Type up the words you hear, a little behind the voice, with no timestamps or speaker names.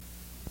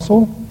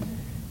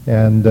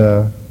And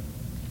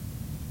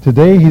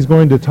today he's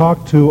going to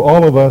talk to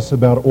all of us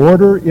about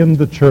order in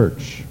the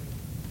church.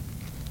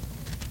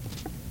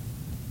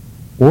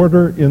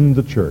 Order in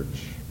the church.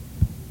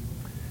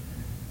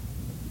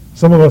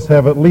 Some of us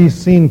have at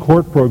least seen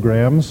court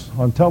programs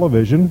on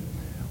television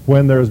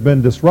when there's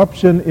been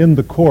disruption in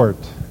the court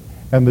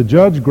and the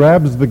judge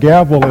grabs the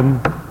gavel and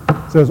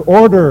says,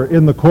 "Order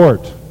in the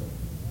court."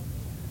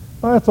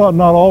 Well, that's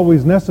not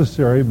always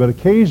necessary, but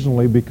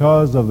occasionally,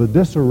 because of the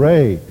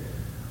disarray,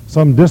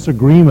 some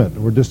disagreement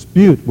or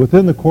dispute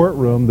within the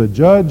courtroom, the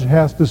judge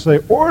has to say,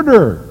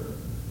 "Order!"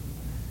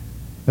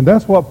 And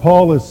that's what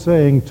Paul is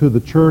saying to the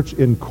church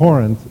in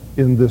Corinth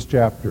in this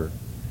chapter.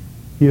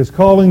 He is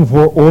calling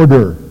for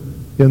order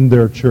in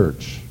their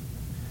church.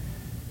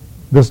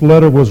 This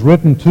letter was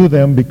written to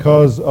them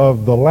because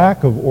of the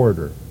lack of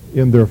order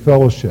in their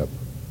fellowship.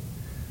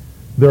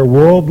 Their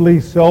worldly,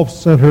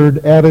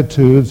 self-centered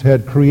attitudes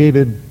had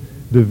created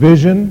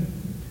division,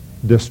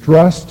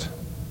 distrust,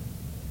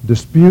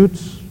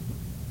 disputes,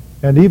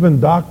 and even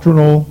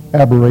doctrinal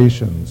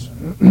aberrations.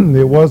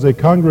 It was a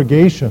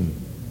congregation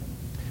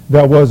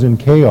that was in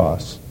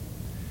chaos.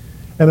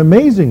 And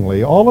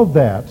amazingly, all of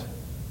that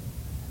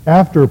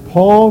after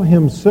Paul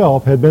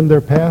himself had been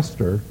their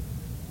pastor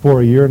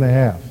for a year and a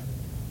half.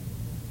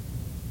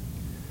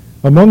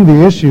 Among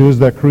the issues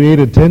that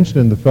created tension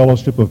in the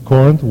fellowship of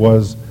Corinth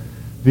was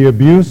the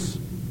abuse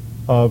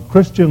of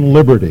Christian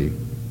liberty.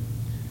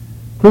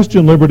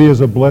 Christian liberty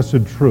is a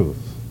blessed truth.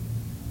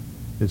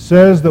 It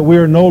says that we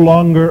are no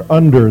longer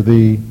under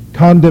the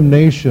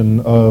condemnation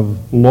of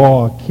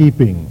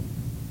law-keeping.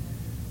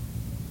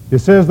 It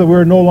says that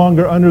we're no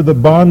longer under the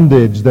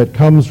bondage that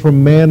comes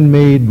from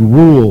man-made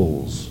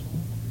rules.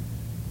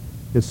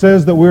 It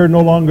says that we're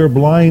no longer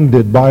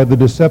blinded by the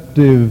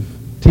deceptive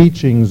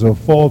teachings of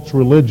false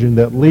religion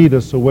that lead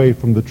us away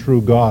from the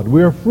true God.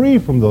 We are free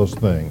from those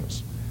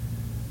things.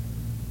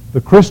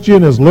 The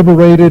Christian is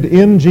liberated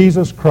in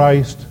Jesus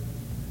Christ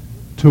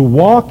to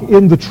walk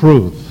in the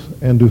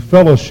truth and to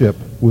fellowship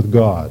with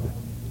God.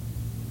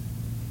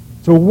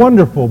 It's a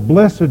wonderful,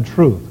 blessed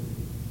truth.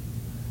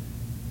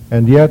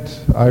 And yet,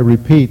 I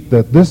repeat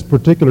that this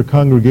particular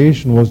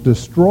congregation was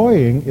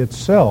destroying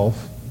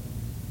itself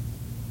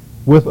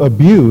with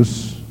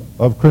abuse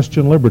of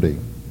Christian liberty.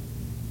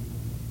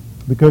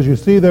 Because you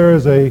see, there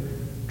is a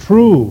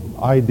true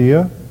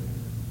idea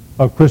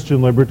of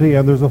Christian liberty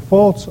and there's a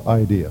false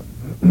idea.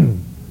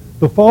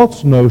 The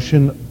false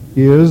notion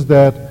is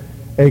that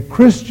a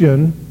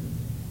Christian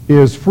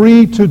is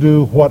free to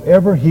do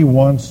whatever he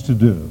wants to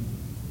do.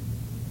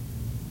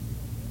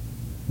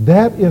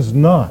 That is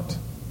not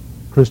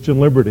Christian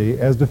liberty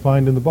as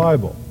defined in the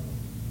Bible.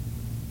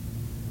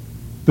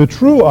 The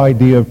true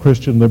idea of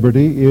Christian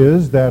liberty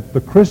is that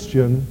the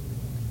Christian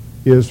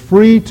is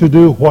free to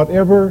do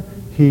whatever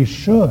he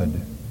should.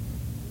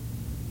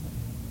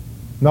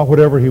 Not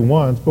whatever he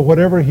wants, but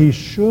whatever he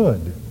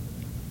should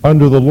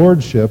under the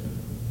lordship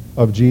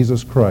of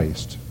Jesus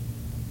Christ.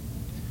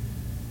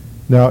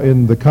 Now,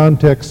 in the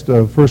context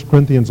of 1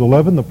 Corinthians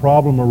 11, the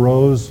problem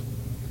arose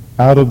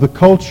out of the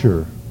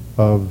culture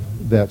of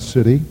that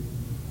city.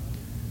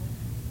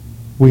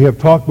 We have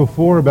talked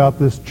before about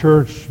this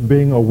church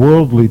being a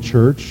worldly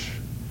church.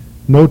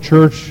 No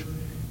church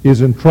is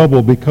in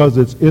trouble because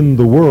it's in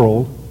the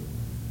world,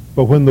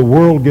 but when the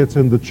world gets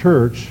in the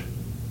church,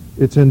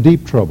 it's in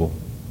deep trouble.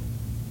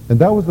 And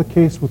that was the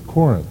case with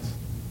Corinth.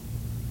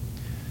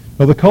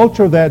 Now, the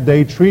culture of that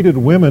day treated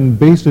women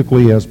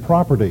basically as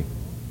property,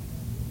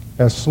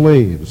 as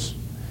slaves.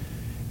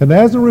 And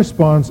as a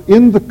response,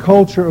 in the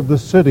culture of the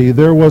city,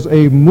 there was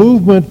a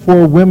movement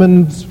for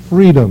women's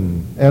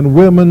freedom and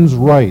women's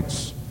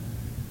rights.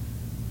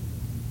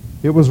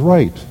 It was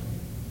right.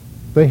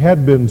 They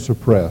had been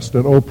suppressed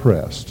and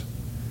oppressed.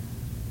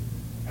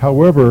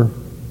 However,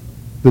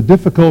 the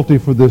difficulty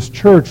for this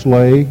church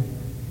lay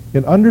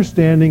in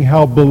understanding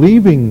how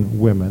believing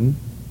women,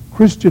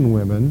 Christian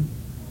women,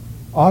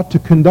 ought to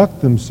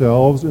conduct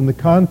themselves in the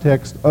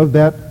context of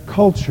that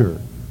culture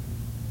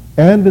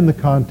and in the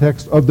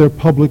context of their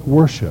public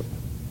worship.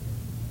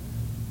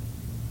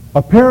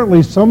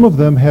 Apparently, some of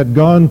them had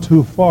gone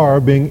too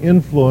far, being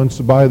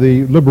influenced by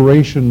the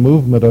liberation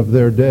movement of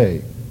their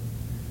day,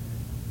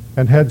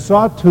 and had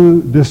sought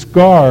to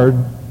discard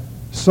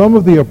some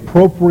of the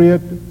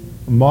appropriate,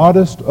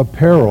 modest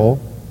apparel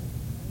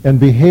and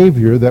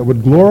behavior that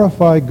would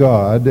glorify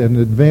God and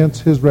advance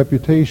his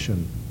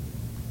reputation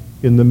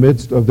in the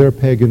midst of their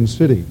pagan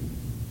city.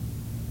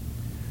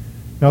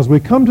 Now, as we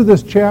come to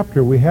this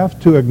chapter, we have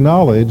to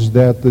acknowledge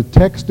that the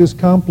text is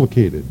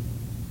complicated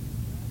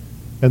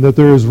and that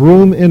there is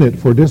room in it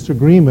for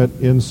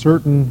disagreement in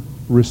certain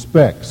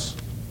respects.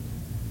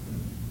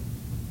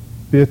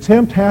 The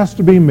attempt has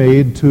to be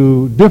made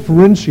to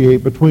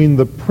differentiate between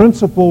the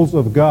principles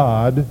of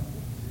God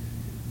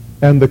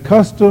and the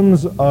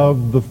customs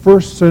of the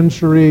first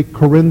century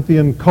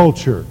Corinthian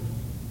culture.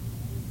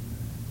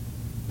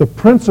 The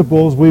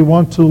principles we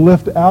want to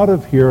lift out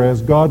of here,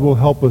 as God will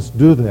help us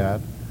do that,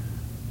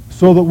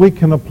 so that we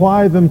can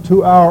apply them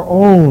to our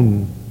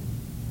own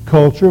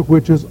culture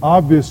which is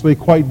obviously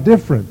quite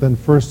different than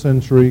first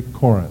century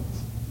Corinth.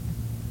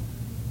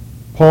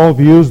 Paul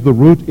views the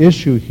root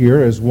issue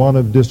here as one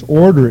of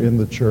disorder in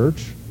the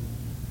church.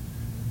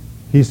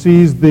 He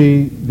sees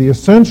the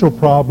essential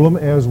problem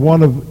as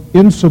one of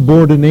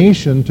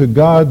insubordination to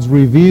God's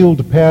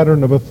revealed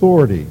pattern of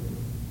authority.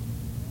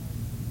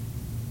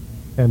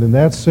 And in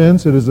that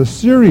sense, it is a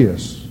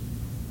serious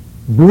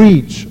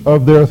breach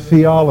of their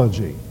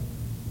theology.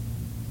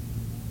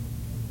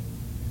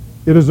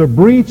 It is a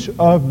breach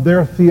of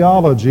their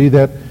theology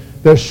that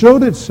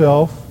showed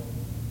itself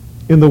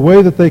in the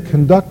way that they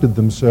conducted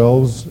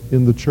themselves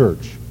in the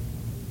church.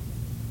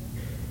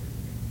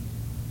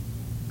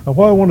 Now,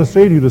 what I want to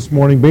say to you this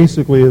morning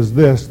basically is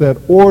this, that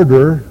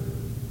order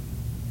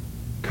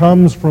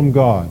comes from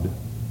God.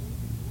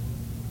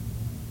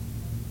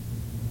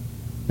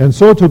 And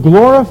so to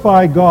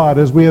glorify God,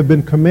 as we have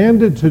been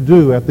commanded to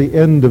do at the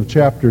end of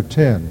chapter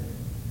 10,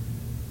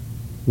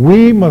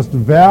 we must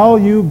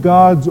value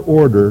God's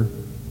order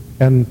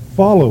and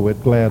follow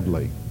it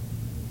gladly.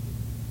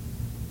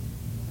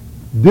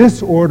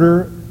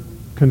 Disorder,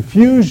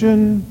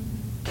 confusion,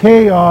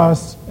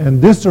 chaos,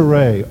 and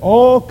disarray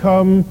all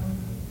come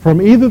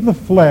from either the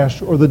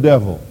flesh or the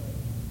devil.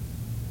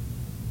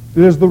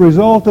 It is the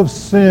result of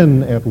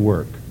sin at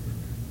work.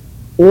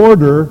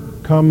 Order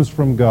comes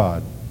from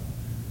God.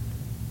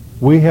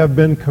 We have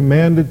been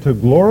commanded to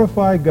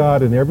glorify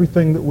God in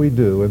everything that we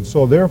do, and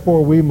so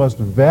therefore we must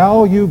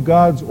value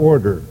God's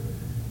order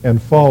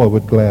and follow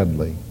it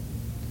gladly.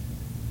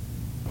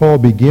 Paul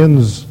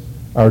begins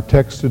our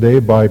text today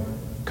by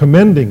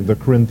commending the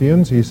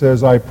Corinthians. He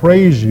says, I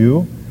praise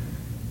you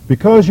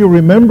because you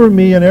remember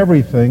me in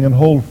everything and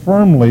hold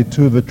firmly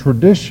to the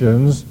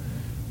traditions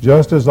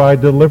just as I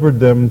delivered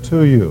them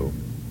to you.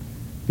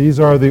 These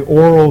are the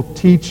oral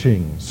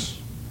teachings,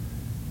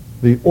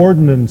 the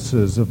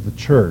ordinances of the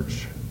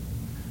church.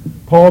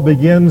 Paul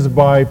begins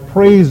by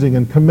praising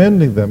and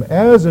commending them,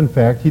 as in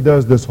fact he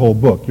does this whole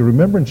book. You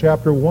remember in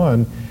chapter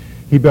 1,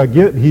 he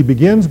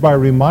begins by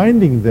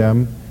reminding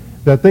them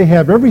that they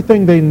have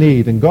everything they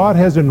need, and God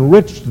has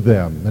enriched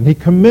them, and he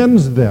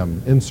commends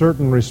them in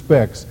certain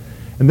respects.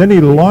 And then he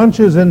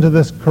launches into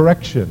this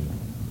correction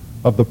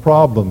of the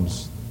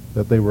problems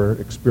that they were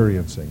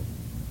experiencing.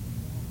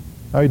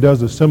 Now he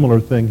does a similar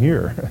thing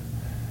here.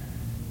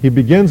 He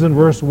begins in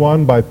verse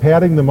 1 by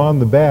patting them on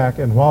the back,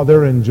 and while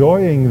they're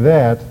enjoying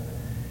that,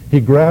 he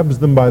grabs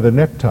them by the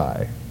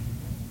necktie.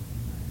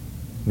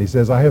 And he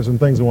says, I have some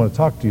things I want to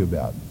talk to you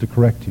about, to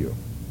correct you.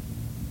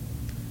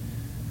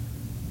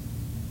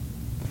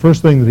 The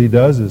first thing that he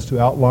does is to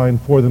outline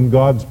for them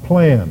God's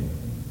plan.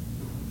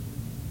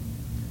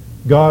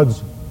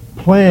 God's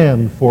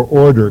plan for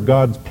order,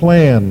 God's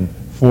plan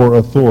for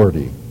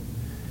authority.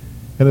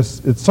 And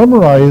it's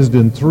summarized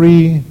in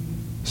 3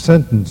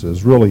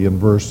 sentences, really, in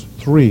verse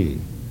 3,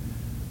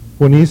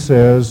 when he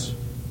says,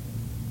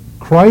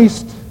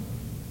 Christ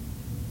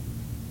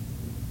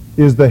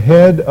is the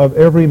head of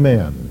every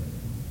man,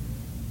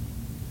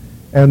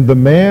 and the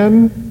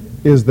man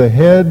is the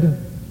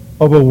head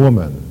of a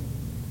woman,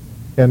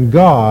 and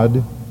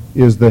God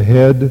is the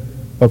head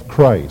of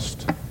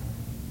Christ.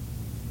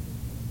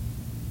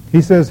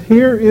 He says,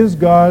 here is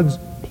God's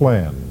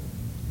plan.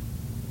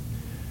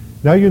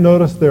 Now you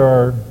notice there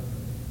are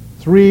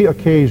 3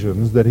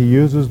 occasions that he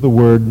uses the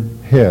word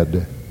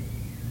head.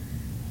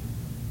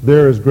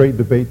 There is great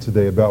debate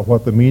today about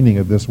what the meaning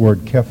of this word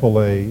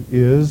kephale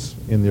is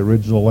in the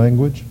original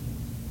language.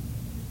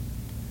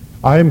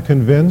 I am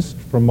convinced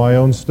from my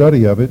own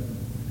study of it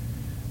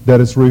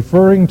that it's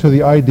referring to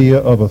the idea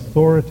of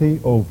authority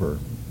over.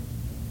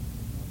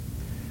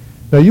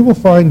 Now you will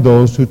find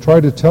those who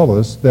try to tell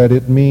us that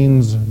it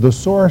means the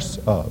source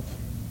of.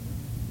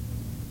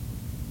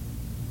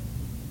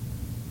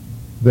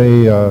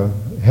 They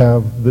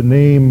have the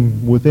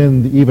name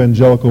within the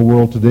evangelical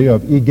world today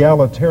of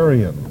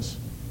egalitarians.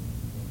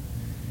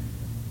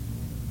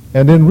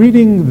 And in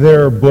reading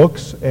their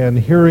books and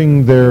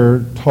hearing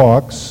their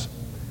talks,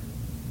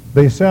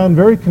 they sound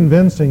very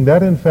convincing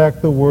that in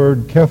fact the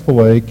word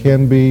kephale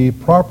can be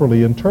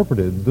properly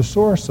interpreted, the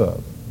source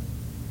of.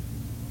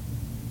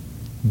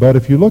 But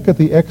if you look at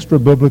the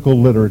extra-biblical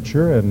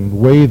literature and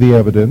weigh the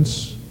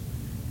evidence,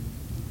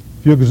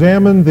 if you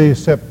examine the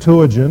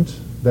Septuagint,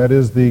 that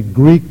is the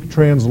Greek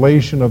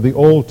translation of the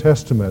Old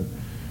Testament,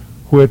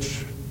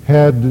 which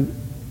had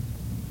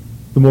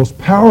the most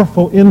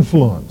powerful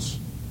influence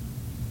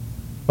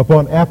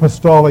upon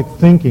apostolic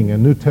thinking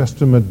and New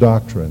Testament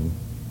doctrine.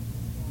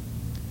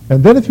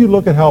 And then if you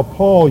look at how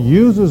Paul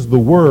uses the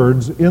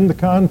words in the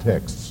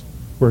contexts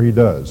where he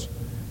does,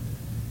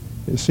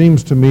 it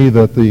seems to me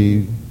that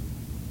the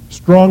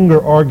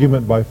stronger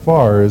argument by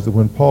far is that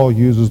when Paul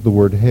uses the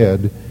word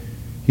head,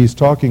 he's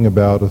talking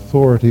about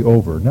authority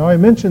over. Now I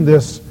mention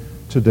this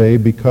today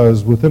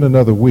because within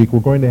another week we're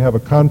going to have a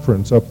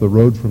conference up the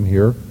road from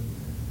here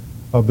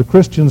of the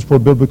Christians for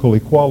Biblical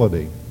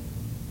Equality,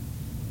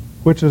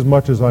 which, as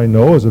much as I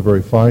know, is a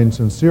very fine,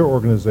 sincere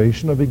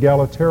organization of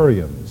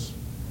egalitarians,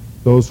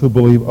 those who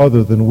believe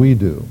other than we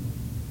do.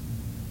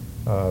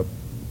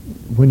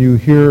 When you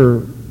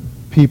hear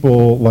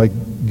people like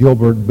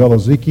Gilbert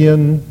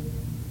Belazikian,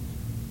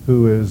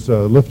 who is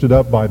lifted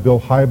up by Bill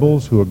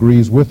Hybels, who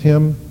agrees with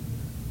him,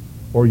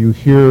 or you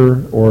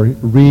hear or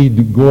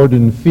read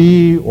Gordon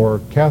Fee or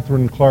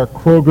Catherine Clark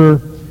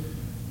Kroger,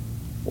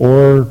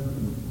 or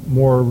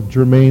more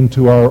germane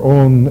to our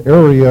own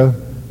area,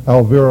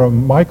 Alvera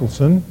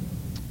Michelson,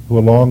 who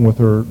along with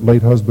her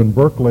late husband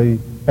Berkeley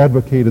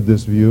advocated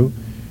this view.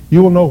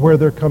 You will know where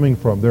they're coming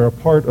from. They're a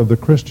part of the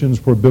Christians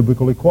for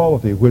Biblical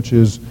Equality, which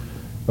is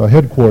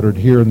headquartered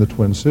here in the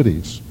Twin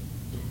Cities.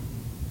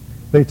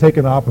 They take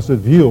an opposite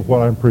view of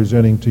what I'm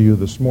presenting to you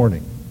this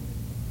morning.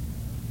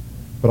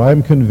 But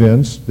I'm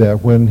convinced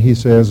that when he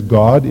says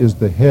God is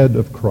the head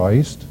of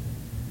Christ,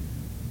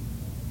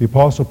 the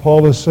Apostle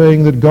Paul is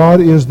saying that God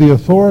is the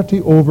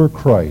authority over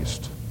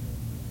Christ.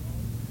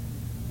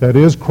 That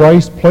is,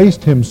 Christ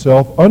placed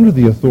himself under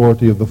the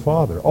authority of the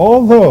Father.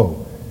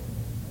 Although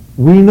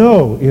we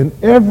know in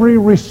every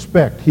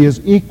respect he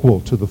is equal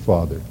to the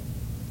Father.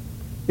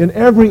 In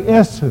every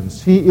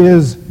essence he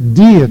is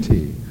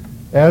deity,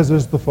 as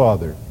is the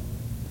Father.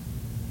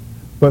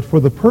 But for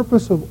the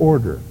purpose of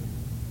order,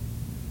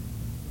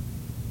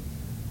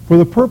 for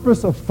the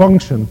purpose of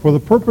function, for the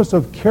purpose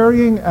of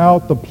carrying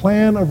out the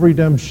plan of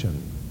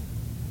redemption,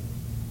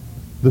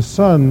 the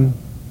Son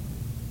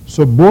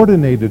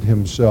subordinated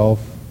himself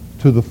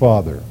to the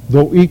Father,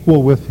 though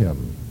equal with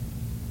him.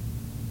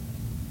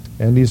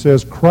 And he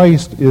says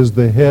Christ is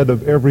the head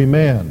of every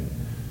man.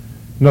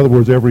 In other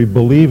words, every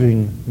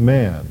believing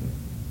man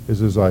is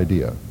his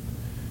idea.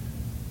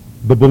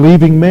 The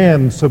believing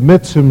man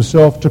submits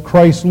himself to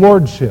Christ's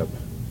lordship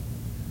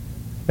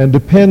and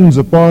depends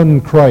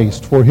upon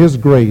Christ for his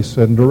grace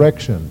and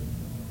direction,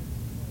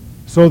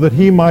 so that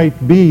he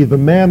might be the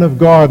man of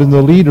God and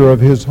the leader of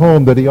his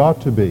home that he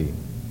ought to be,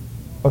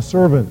 a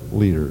servant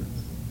leader.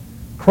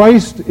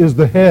 Christ is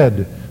the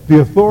head, the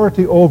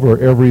authority over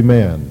every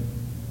man.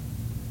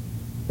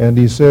 And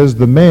he says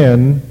the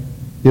man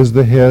is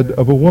the head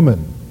of a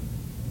woman.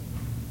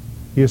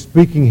 He is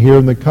speaking here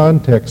in the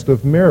context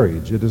of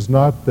marriage. It is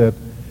not that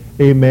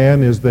a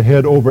man is the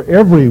head over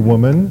every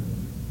woman,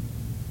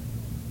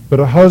 but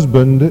a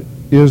husband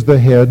is the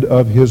head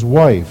of his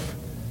wife.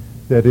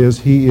 That is,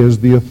 he is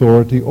the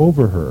authority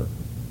over her.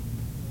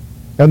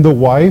 And the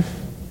wife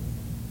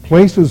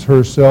places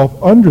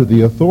herself under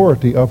the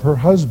authority of her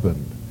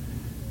husband.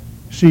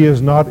 She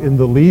is not in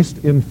the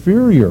least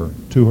inferior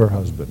to her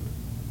husband,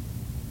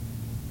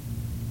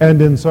 and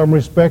in some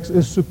respects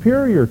is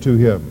superior to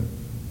him,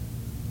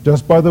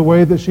 just by the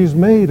way that she's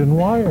made and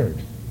wired.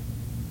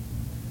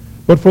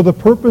 But for the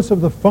purpose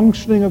of the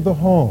functioning of the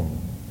home,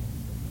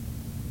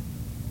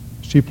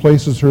 she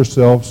places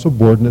herself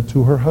subordinate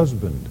to her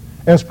husband,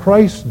 as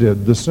Christ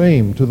did the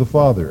same to the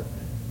Father,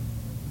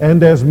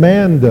 and as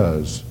man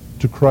does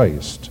to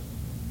Christ.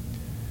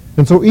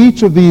 And so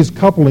each of these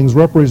couplings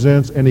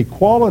represents an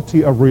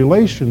equality of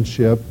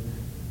relationship,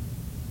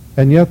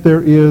 and yet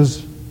there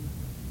is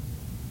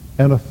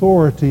an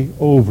authority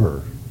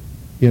over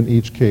in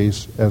each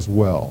case as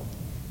well.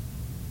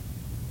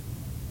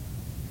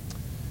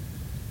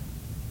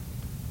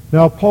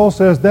 Now, Paul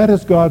says that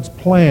is God's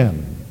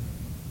plan.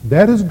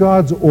 That is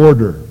God's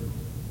order.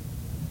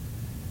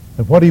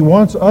 And what he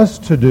wants us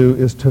to do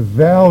is to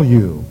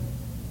value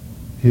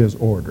his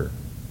order.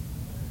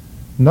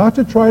 Not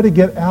to try to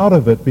get out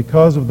of it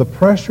because of the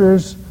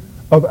pressures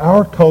of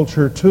our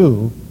culture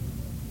too,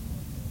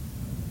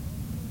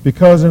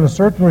 because in a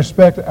certain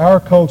respect our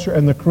culture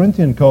and the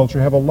Corinthian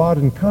culture have a lot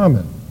in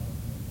common.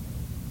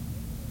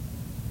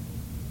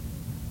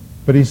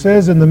 But he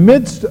says in the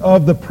midst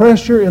of the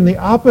pressure in the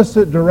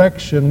opposite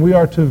direction, we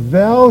are to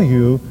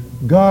value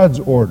God's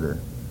order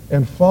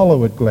and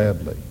follow it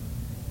gladly.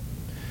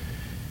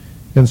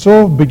 And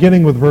so,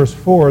 beginning with verse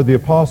 4, the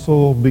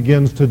apostle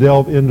begins to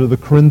delve into the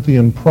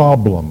Corinthian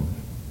problem.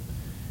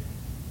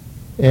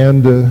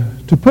 And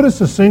to put it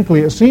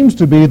succinctly, it seems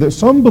to be that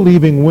some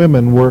believing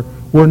women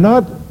were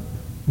not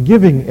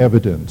giving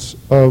evidence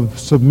of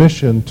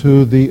submission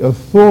to the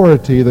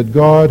authority that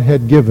God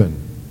had given,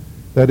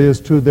 that is,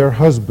 to their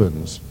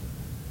husbands,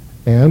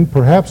 and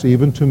perhaps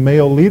even to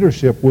male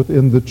leadership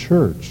within the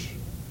church.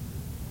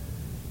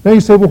 Now you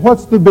say, well,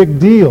 what's the big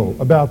deal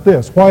about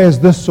this? Why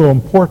is this so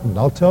important?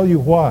 I'll tell you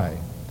why.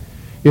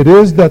 It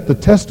is that the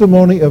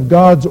testimony of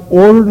God's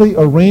orderly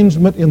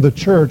arrangement in the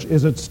church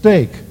is at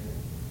stake.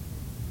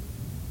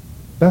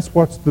 That's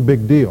what's the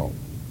big deal.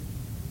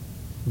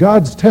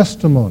 God's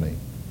testimony,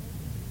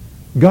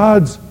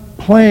 God's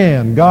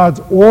plan, God's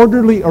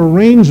orderly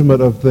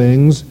arrangement of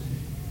things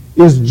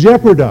is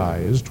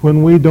jeopardized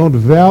when we don't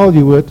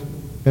value it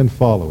and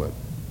follow it.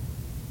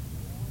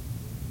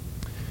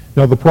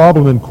 Now, the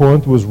problem in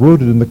Corinth was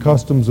rooted in the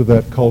customs of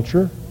that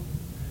culture,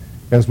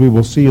 as we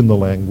will see in the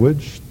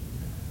language.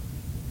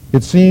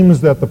 It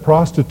seems that the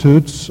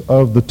prostitutes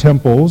of the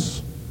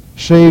temples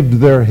shaved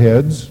their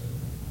heads,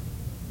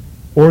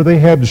 or they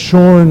had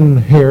shorn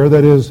hair,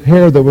 that is,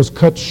 hair that was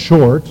cut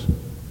short,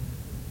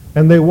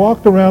 and they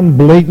walked around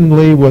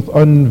blatantly with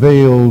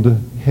unveiled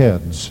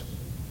heads.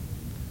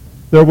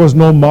 There was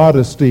no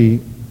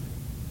modesty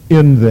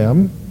in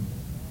them.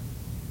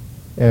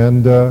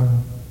 And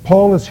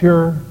Paul is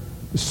here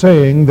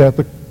saying that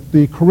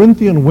the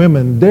Corinthian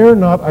women dare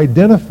not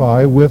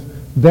identify with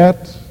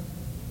that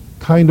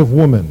kind of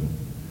woman.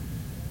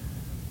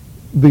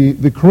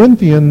 The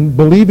Corinthian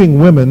believing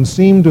women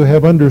seem to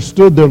have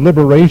understood their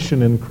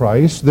liberation in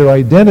Christ, their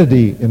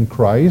identity in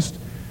Christ,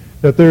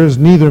 that there is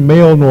neither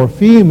male nor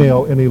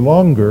female any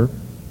longer.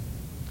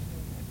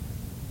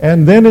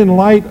 And then in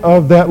light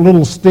of that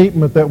little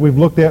statement that we've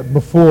looked at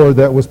before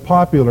that was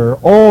popular,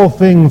 all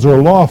things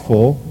are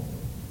lawful,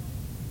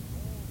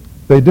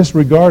 they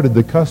disregarded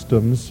the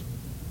customs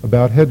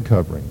about head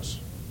coverings.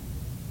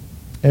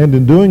 And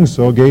in doing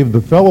so gave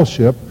the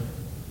fellowship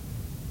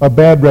a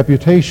bad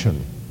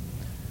reputation.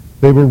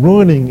 They were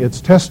ruining its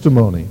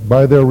testimony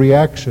by their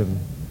reaction,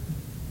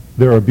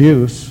 their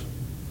abuse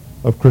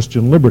of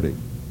Christian liberty.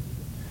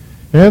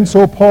 And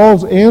so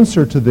Paul's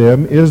answer to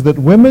them is that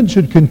women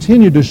should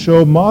continue to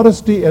show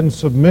modesty and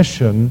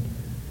submission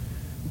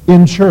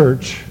in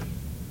church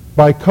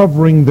by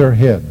covering their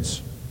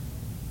heads.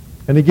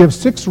 And he gives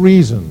 6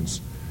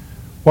 reasons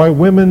why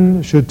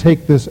women should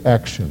take this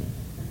action.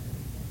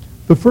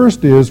 The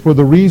first is for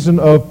the reason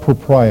of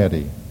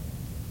propriety,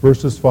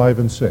 verses 5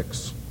 and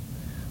 6.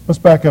 Let's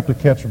back up to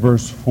catch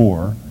verse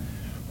 4,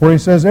 where he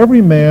says,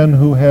 "Every man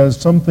who has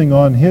something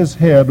on his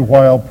head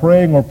while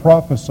praying or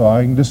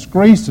prophesying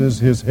disgraces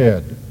his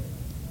head.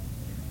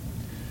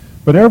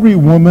 But every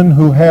woman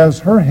who has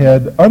her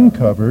head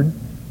uncovered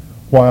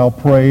while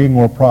praying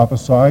or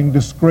prophesying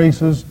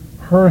disgraces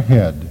her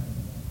head.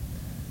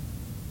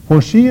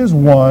 For she is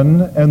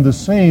one and the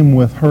same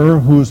with her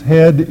whose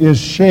head is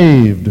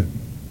shaved.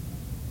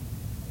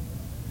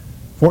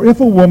 For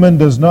if a woman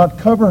does not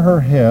cover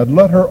her head,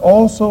 let her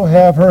also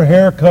have her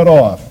hair cut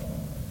off."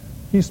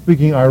 He's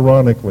speaking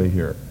ironically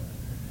here.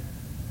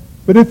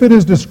 "But if it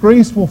is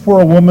disgraceful for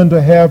a woman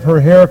to have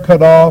her hair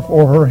cut off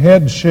or her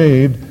head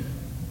shaved,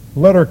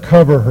 let her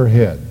cover her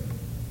head."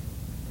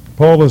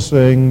 Paul is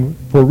saying,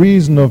 for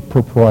reason of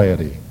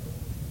propriety,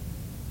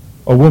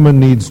 a woman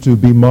needs to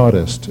be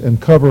modest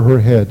and cover her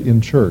head in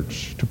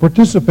church. To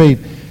participate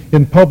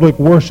in public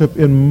worship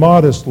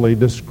immodestly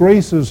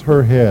disgraces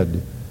her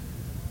head.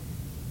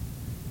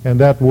 And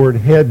that word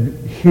head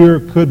here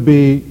could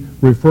be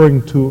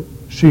referring to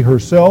she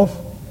herself,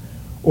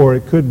 or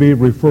it could be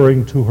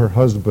referring to her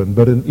husband.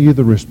 But in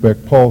either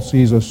respect, Paul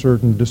sees a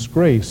certain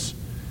disgrace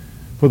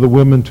for the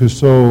women to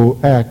so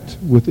act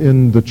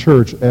within the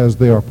church as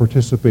they are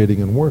participating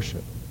in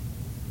worship.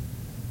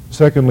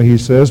 Secondly, he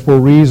says, for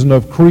reason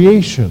of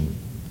creation,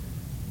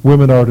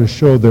 women are to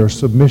show their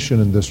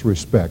submission in this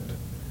respect.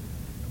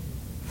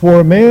 For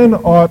a man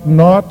ought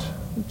not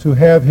to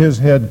have his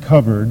head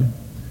covered,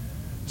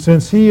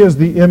 since he is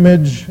the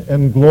image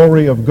and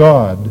glory of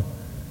God,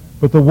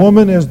 but the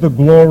woman is the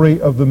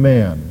glory of the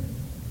man.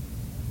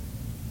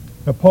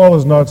 Now, Paul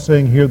is not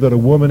saying here that a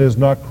woman is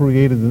not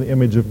created in the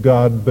image of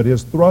God, but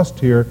his thrust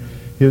here,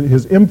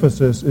 his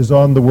emphasis is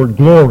on the word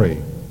glory.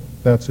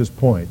 That's his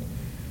point.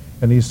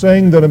 And he's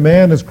saying that a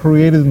man is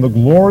created in the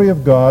glory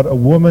of God, a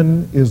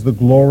woman is the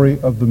glory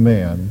of the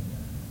man.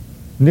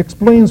 And he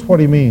explains what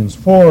he means.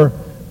 For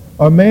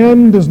a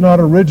man does not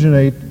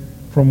originate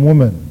from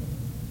woman,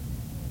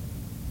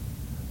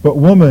 but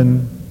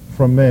woman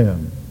from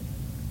man.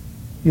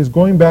 He is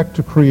going back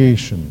to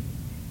creation.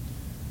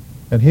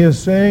 And he is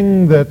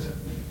saying that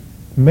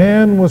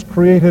man was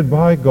created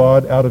by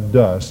God out of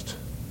dust.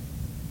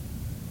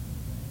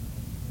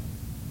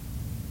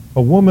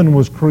 A woman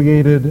was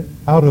created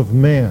out of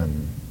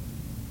man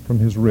from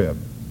his rib.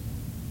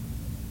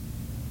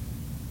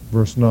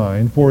 Verse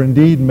 9, for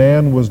indeed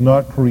man was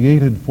not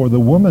created for the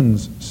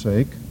woman's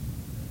sake,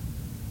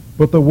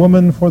 but the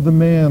woman for the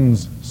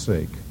man's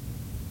sake.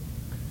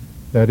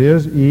 That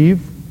is,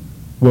 Eve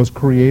was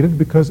created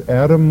because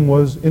Adam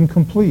was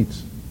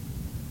incomplete.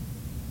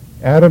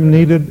 Adam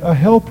needed a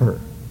helper.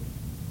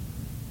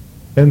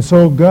 And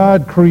so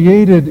God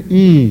created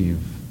Eve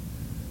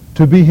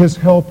to be his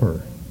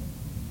helper,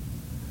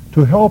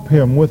 to help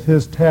him with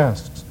his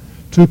tasks,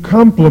 to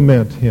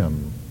complement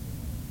him.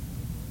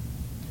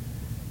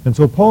 And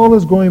so Paul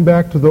is going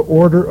back to the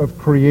order of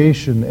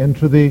creation and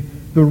to the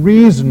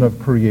reason of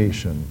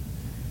creation.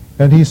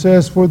 And he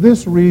says, for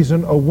this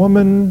reason, a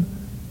woman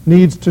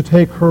needs to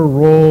take her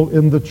role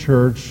in the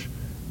church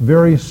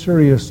very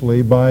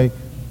seriously by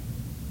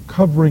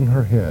covering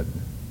her head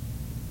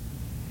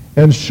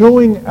and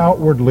showing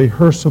outwardly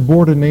her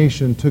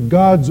subordination to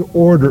God's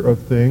order of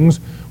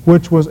things,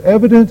 which was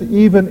evident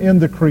even in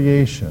the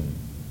creation.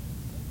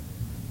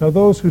 Now,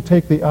 those who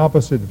take the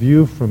opposite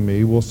view from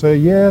me will say,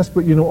 yes,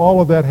 but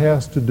all of that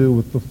has to do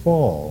with the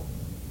fall.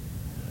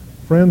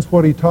 Friends,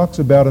 what he talks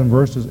about in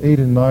verses 8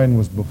 and 9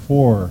 was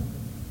before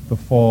the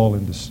fall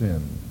into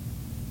sin.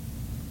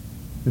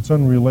 It's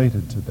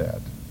unrelated to that.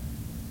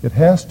 It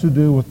has to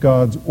do with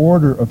God's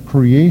order of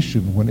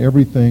creation when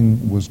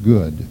everything was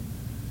good.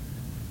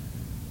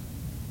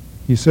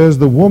 He says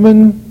the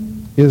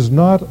woman is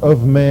not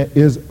of man,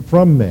 is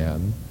from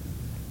man,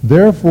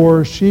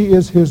 therefore she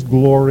is his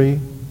glory,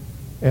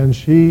 and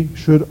she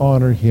should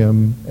honor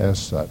him as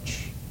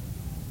such.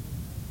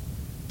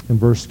 In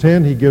verse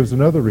 10, he gives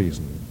another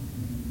reason.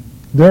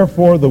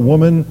 Therefore, the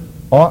woman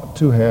ought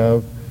to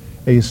have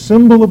a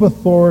symbol of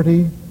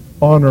authority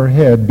on her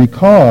head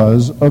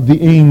because of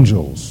the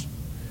angels.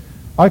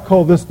 I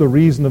call this the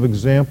reason of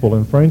example,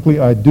 and frankly,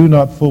 I do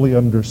not fully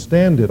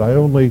understand it. I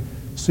only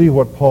see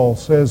what Paul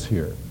says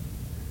here.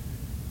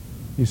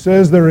 He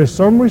says there is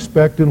some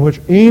respect in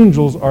which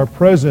angels are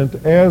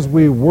present as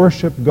we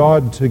worship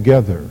God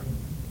together.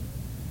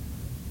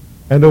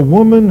 And a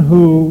woman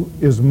who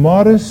is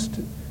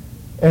modest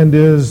and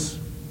is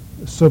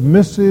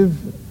submissive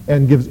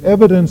and gives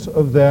evidence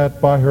of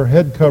that by her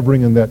head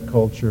covering in that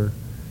culture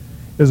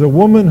is a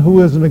woman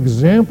who is an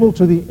example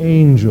to the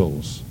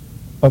angels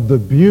of the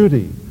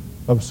beauty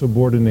of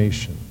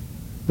subordination,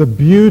 the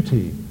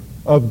beauty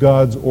of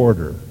God's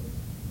order.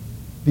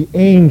 The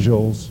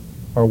angels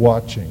are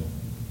watching,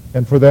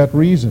 and for that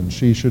reason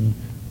she should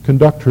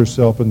conduct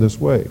herself in this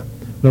way.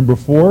 Number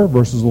 4,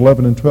 verses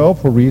 11 and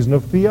 12, for reason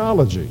of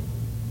theology.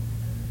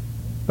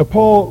 Now,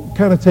 Paul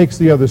kind of takes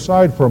the other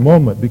side for a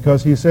moment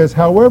because he says,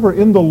 however,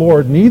 in the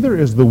Lord neither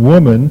is the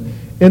woman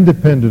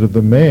independent of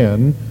the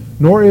man,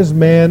 nor is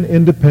man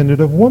independent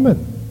of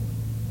woman.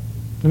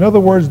 In other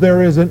words,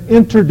 there is an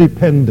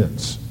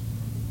interdependence.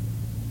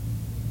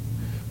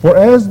 For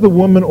as the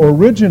woman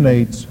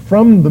originates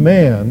from the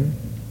man,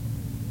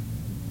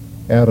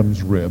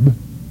 Adam's rib,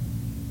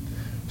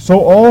 so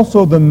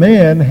also the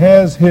man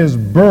has his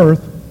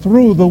birth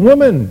through the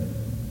woman.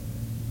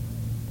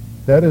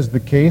 That is the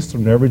case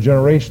from every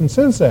generation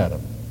since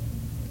Adam.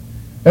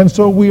 And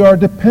so we are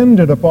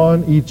dependent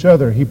upon each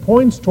other. He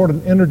points toward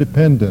an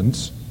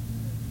interdependence,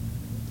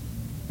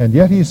 and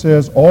yet he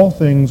says all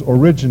things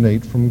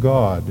originate from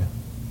God.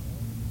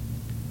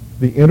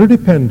 The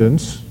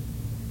interdependence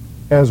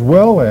as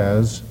well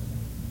as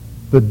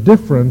the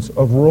difference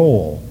of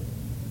role,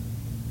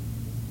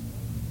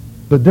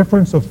 the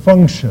difference of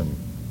function.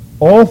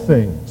 All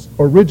things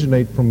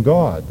originate from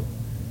God.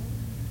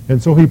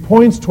 And so he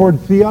points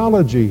toward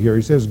theology here.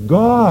 He says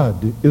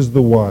God is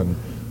the one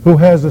who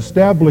has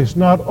established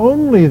not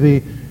only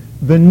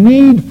the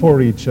need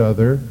for each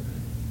other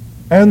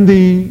and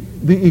the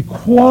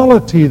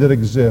equality that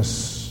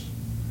exists,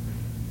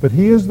 but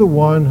he is the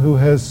one who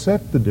has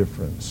set the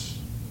difference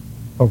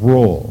of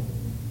role.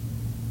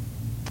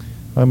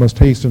 I must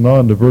hasten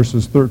on to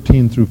verses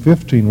 13 through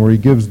 15 where he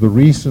gives the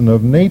reason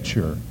of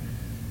nature.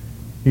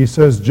 He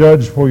says,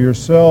 judge for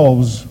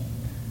yourselves.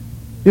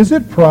 Is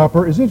it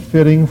proper, is it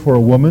fitting for a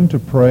woman to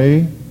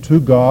pray to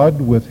God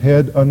with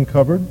head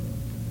uncovered?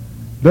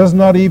 Does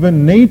not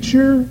even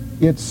nature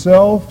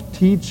itself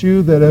teach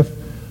you that if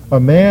a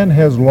man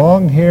has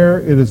long hair,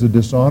 it is a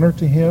dishonor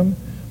to him?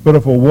 But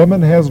if a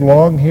woman has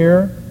long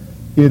hair,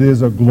 it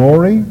is a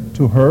glory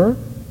to her?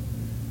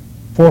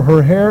 For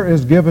her hair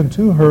is given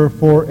to her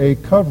for a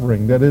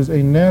covering, that is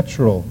a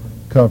natural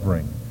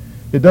covering.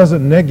 It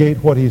doesn't negate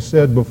what he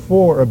said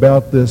before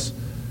about this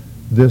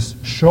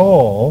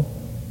shawl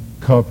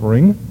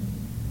covering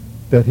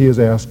that he is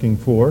asking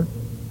for,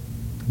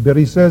 but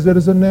he says it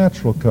is a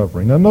natural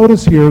covering. Now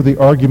notice here the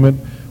argument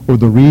or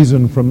the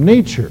reason from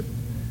nature.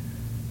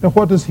 Now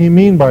what does he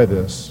mean by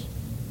this?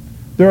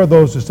 There are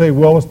those who say,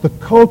 well, it's the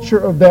culture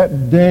of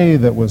that day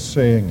that was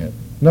saying it,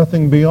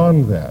 nothing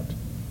beyond that.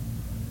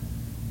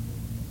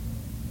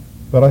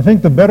 But I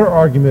think the better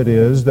argument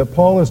is that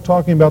Paul is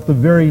talking about the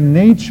very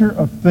nature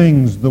of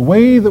things, the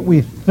way that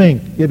we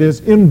think. It is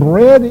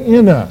inbred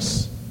in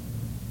us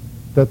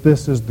that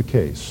this is the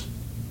case.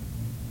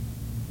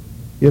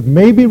 It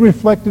may be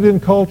reflected in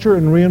culture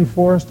and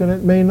reinforced, and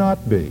it may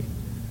not be.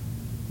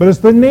 But it's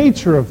the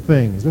nature of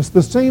things. It's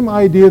the same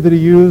idea that he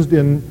used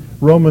in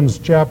Romans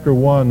chapter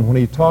 1 when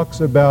he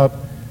talks about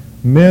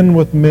men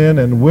with men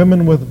and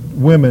women with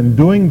women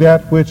doing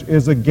that which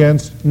is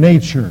against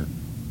nature.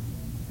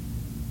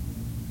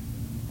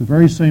 The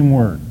very same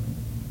word.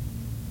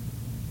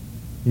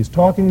 He's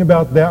talking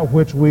about that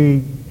which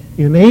we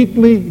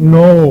innately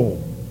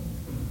know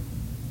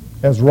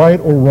as right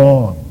or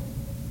wrong.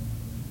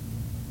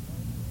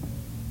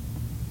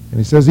 And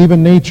he says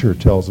even nature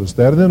tells us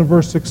that. And then in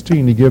verse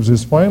 16 he gives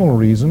his final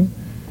reason.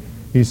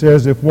 He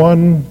says if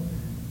one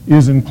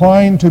is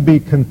inclined to be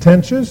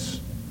contentious,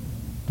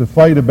 to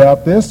fight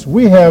about this,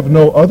 we have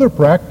no other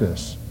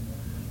practice,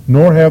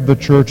 nor have the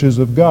churches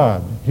of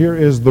God. Here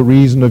is the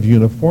reason of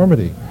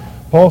uniformity.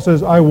 Paul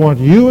says, I want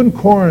you in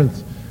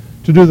Corinth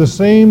to do the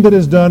same that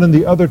is done in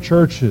the other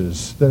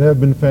churches that have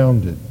been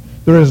founded.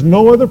 There is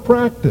no other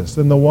practice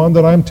than the one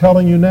that I'm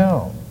telling you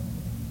now.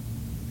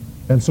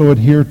 And so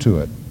adhere to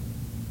it.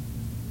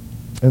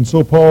 And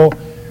so Paul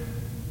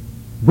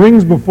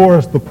brings before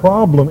us the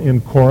problem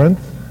in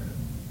Corinth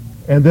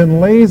and then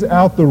lays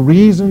out the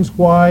reasons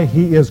why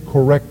he is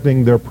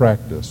correcting their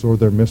practice or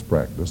their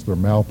mispractice, their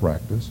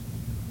malpractice.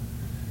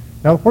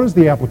 Now, what is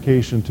the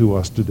application to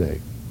us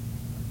today?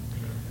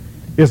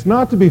 It's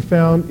not to be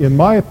found, in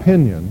my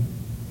opinion,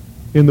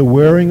 in the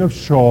wearing of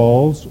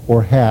shawls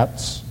or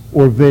hats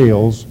or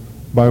veils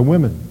by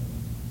women.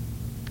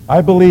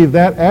 I believe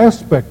that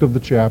aspect of the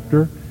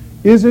chapter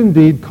is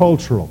indeed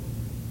cultural.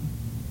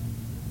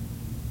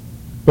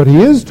 But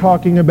he is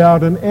talking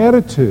about an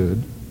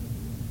attitude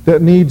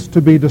that needs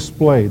to be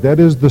displayed. That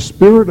is the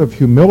spirit of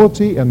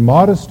humility and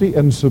modesty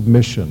and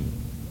submission.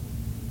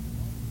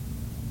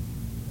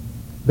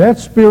 That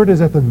spirit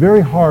is at the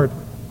very heart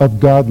of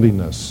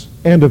godliness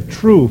and of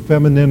true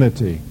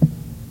femininity.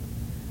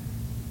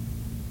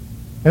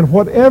 And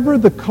whatever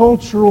the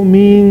cultural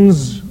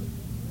means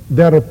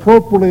that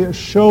appropriately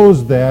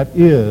shows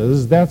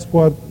that's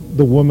what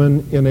the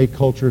woman in a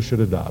culture should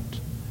adopt.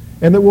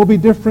 And it will be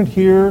different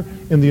here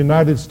in the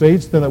United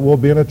States than it will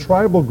be in a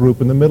tribal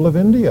group in the middle of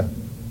India.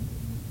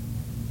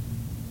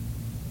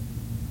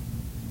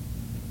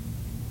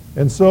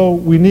 And so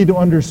we need to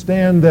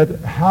understand that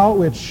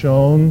how it's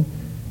shown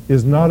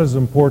is not as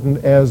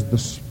important as the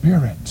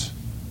spirit,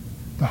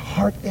 the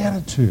heart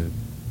attitude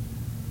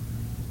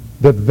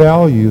that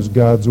values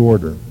God's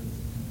order.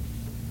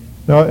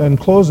 Now, in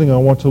closing, I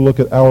want to look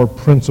at our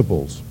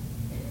principles.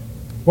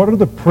 What are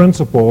the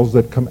principles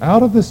that come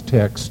out of this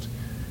text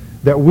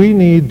that we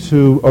need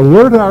to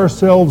alert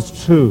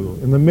ourselves to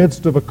in the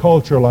midst of a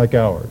culture like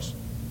ours?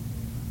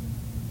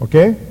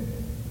 Okay?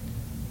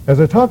 As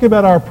I talk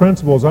about our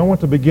principles, I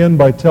want to begin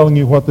by telling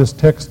you what this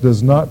text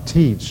does not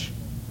teach.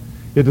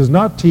 It does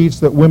not teach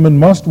that women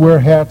must wear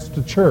hats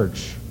to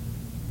church.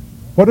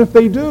 What if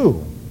they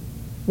do?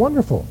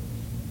 Wonderful.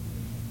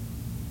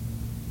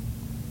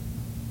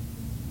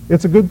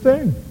 It's a good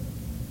thing,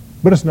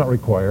 but it's not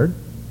required.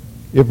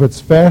 If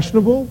it's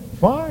fashionable,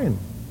 fine.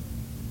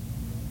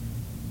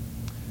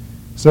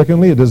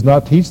 Secondly, it does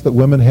not teach that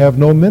women have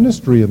no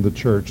ministry in the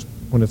church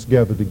when it's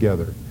gathered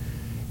together.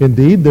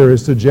 Indeed, there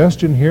is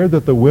suggestion here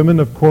that the women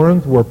of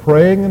Corinth were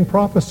praying and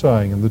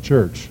prophesying in the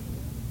church.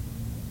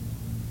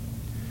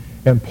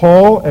 And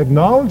Paul,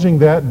 acknowledging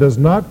that, does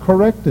not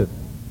correct it.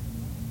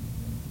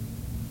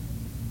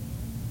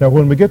 Now,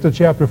 when we get to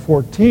chapter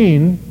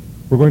 14,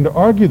 we're going to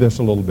argue this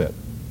a little bit,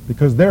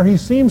 because there he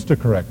seems to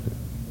correct it.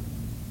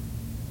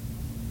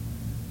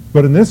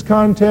 But in this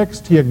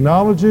context, he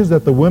acknowledges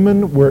that the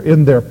women were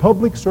in their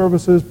public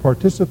services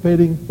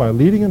participating by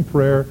leading in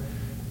prayer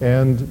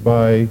and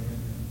by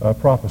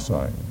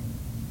prophesying.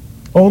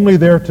 Only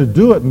they're to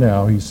do it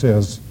now, he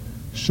says,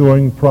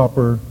 showing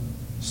proper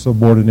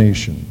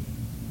subordination.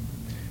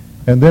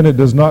 And then it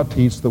does not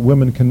teach that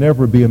women can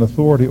never be an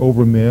authority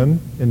over men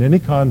in any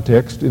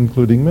context,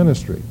 including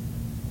ministry.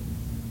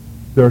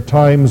 There are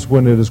times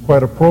when it is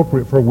quite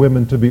appropriate for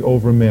women to be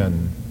over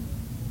men.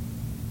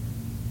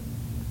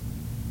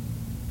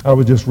 I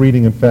was just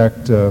reading, in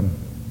fact, an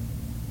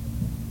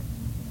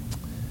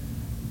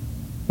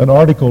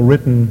article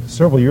written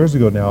several years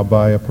ago now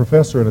by a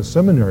professor in a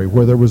seminary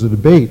where there was a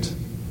debate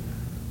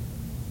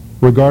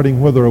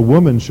regarding whether a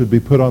woman should be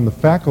put on the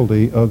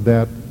faculty of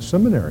that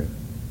seminary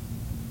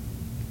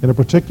in a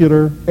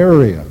particular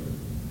area.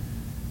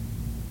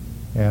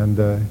 And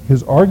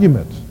his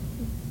argument,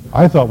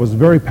 I thought, was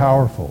very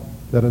powerful,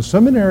 that a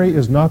seminary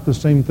is not the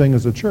same thing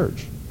as a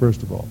church,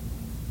 first of all.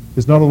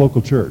 It's not a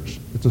local church.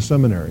 It's a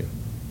seminary.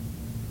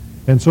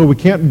 And so we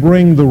can't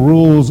bring the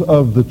rules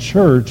of the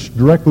church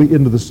directly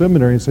into the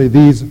seminary and say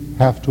these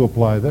have to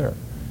apply there.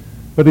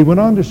 But he went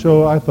on to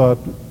show, I thought,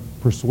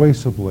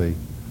 persuasively,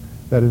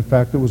 that in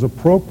fact it was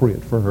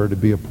appropriate for her to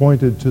be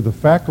appointed to the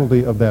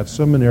faculty of that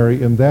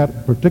seminary in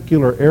that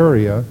particular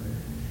area,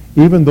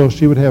 even though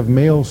she would have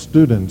male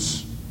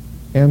students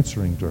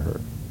answering to her.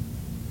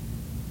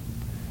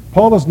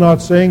 Paul is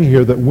not saying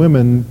here that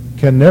women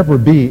can never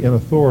be in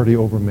authority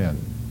over men.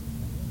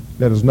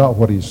 That is not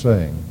what he's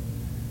saying.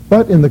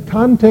 But in the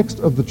context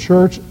of the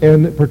church,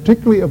 and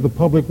particularly of the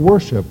public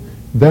worship,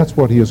 that's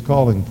what he is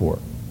calling for.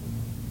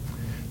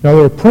 Now,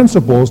 there are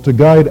principles to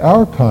guide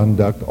our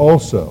conduct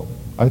also.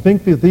 I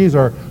think that these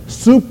are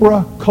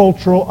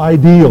supra-cultural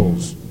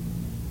ideals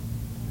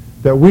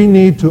that we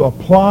need to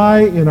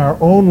apply in our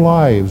own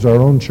lives, our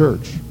own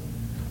church.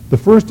 The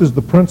first is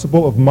the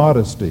principle of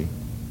modesty.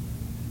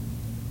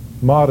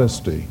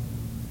 Modesty.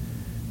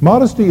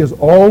 Modesty is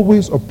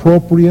always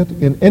appropriate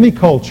in any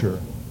culture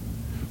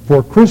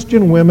for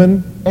Christian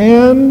women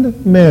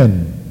and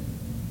men.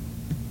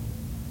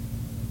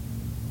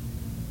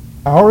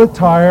 Our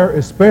attire,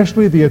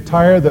 especially the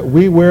attire that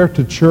we wear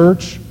to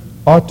church,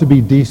 ought to be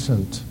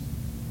decent.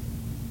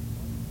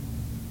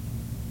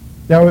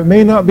 Now, it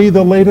may not be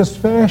the latest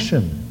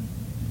fashion.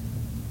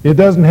 It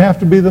doesn't have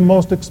to be the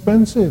most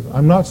expensive.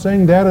 I'm not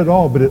saying that at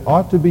all, but it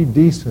ought to be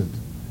decent.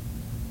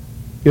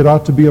 It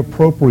ought to be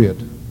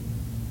appropriate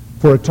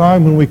for a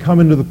time when we come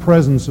into the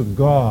presence of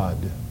God.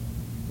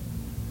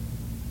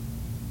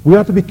 We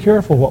ought to be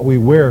careful what we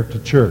wear to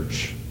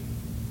church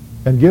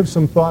and give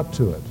some thought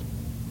to it.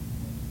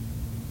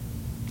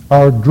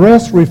 Our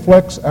dress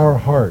reflects our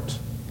heart.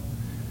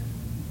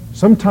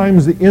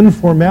 Sometimes the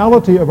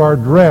informality of our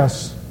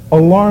dress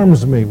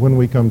alarms me when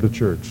we come to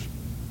church.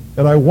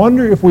 And I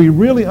wonder if we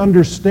really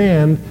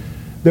understand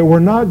that we're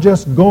not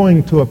just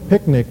going to a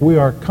picnic, we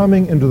are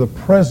coming into the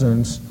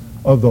presence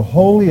of the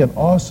holy and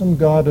awesome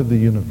God of the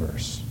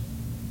universe.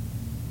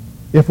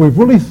 If we've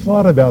really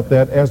thought about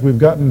that as we've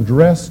gotten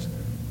dressed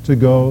to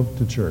go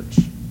to church.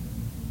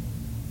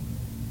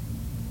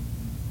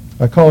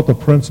 I call it the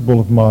principle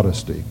of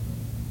modesty.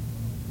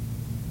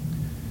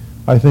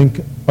 I think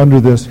under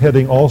this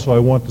heading also I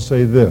want to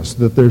say this,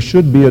 that there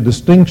should be a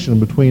distinction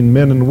between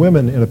men and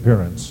women in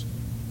appearance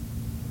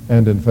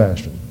and in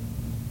fashion.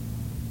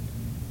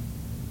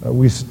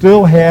 We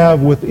still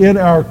have within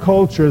our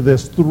culture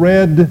this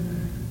thread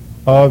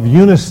of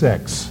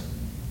unisex,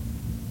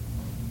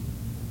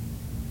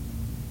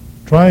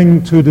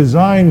 trying to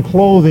design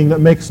clothing that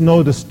makes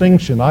no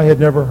distinction. I had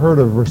never heard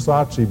of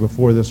Versace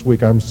before this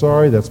week. I'm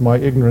sorry, that's my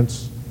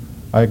ignorance.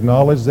 I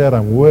acknowledge that.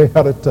 I'm way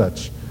out of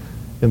touch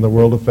in the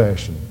world of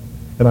fashion.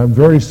 And I'm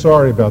very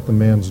sorry about the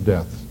man's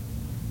death.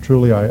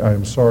 Truly, I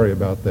am sorry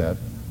about that.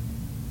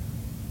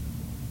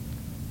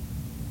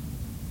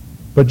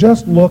 But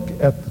just look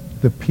at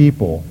the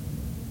people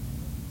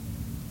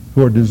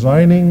who are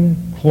designing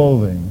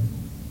clothing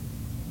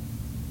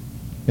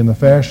in the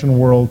fashion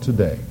world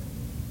today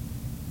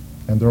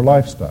and their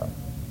lifestyle.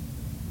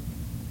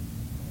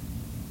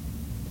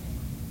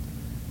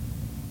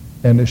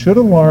 And it should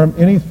alarm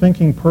any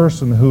thinking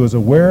person who is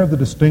aware of the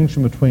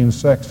distinction between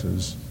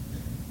sexes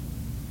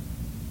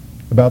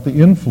about the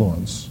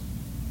influence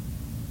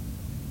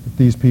that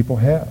these people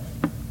have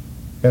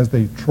as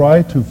they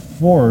try to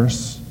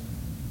force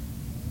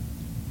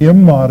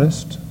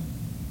immodest,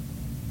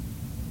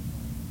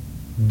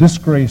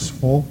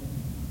 disgraceful,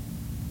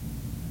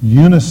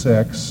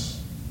 unisex,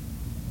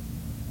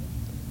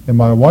 and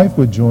my wife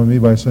would join me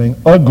by saying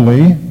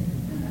ugly,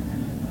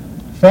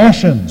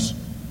 fashions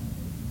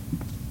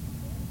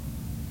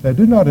that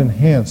do not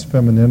enhance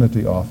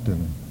femininity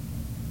often,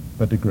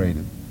 but degrade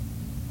it.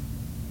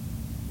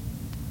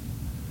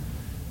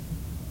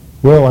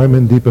 Well, I'm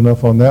in deep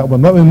enough on that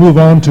one. Let me move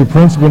on to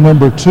principle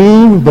number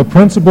 2, the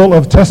principle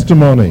of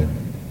testimony.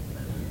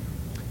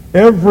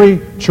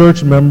 Every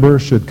church member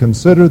should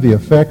consider the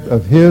effect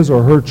of his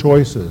or her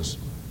choices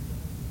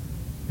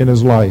in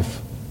his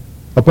life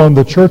upon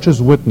the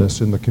church's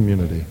witness in the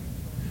community.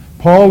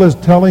 Paul is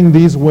telling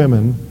these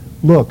women,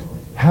 look,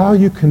 how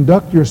you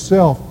conduct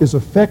yourself is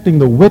affecting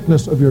the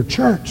witness of your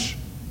church.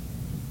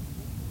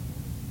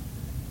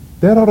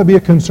 That ought to be a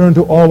concern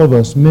to all of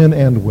us, men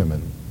and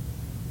women.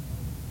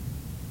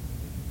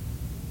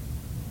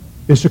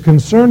 It should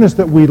concern us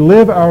that we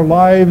live our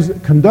lives,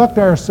 conduct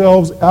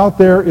ourselves out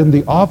there in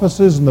the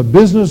offices, in the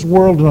business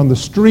world, and on the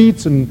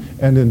streets, and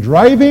in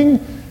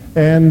driving,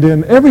 and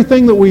in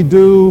everything that we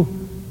do,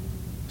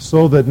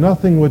 so that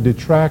nothing would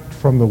detract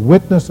from the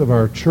witness of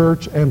our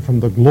church and from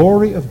the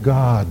glory of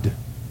God.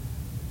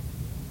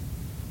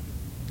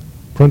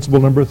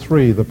 Principle number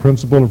 3, the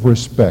principle of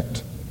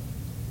respect.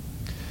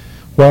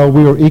 While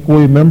we are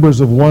equally members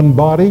of one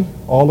body,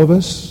 all of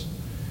us,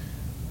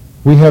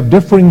 we have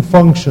differing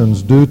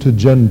functions due to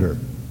gender,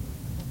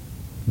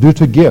 due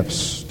to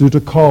gifts, due to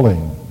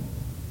calling.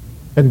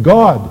 And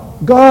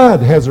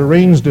God has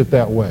arranged it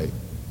that way.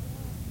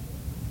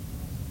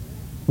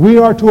 We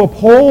are to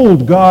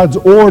uphold God's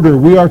order.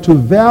 We are to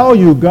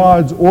value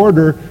God's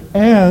order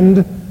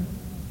and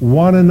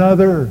one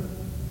another.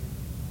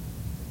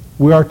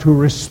 We are to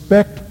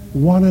respect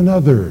one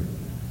another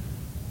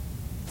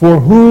for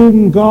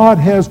whom God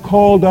has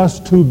called us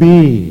to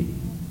be.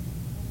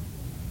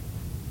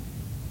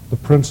 The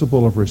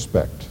principle of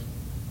respect.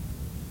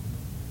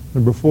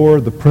 Number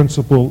 4, the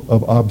principle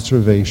of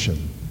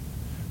observation.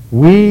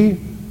 I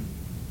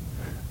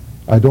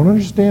don't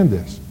understand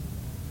this,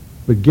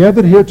 but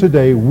gathered here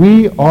today,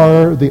 we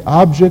are the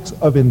objects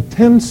of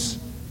intense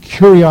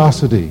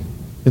curiosity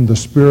in the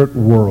spirit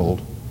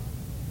world.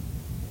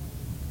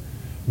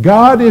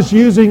 God is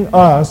using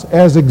us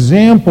as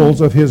examples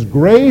of His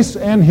grace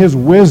and His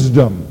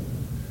wisdom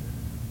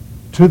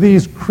to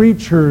these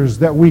creatures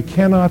that we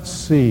cannot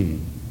see,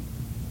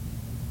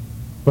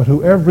 but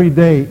who every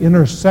day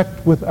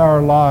intersect with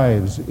our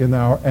lives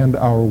and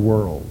our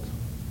world.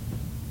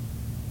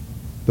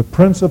 The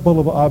principle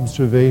of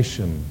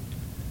observation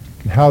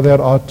and how that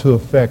ought to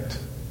affect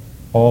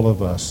all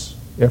of us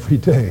every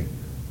day.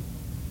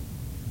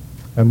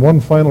 And one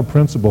final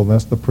principle, and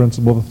that's the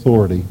principle of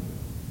authority.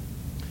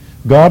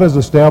 God has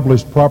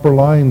established proper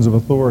lines of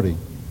authority.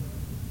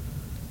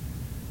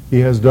 He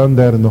has done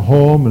that in the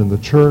home and in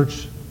the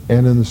church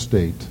and in the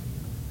state.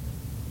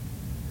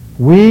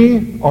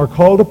 We are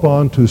called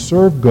upon to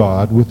serve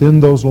God within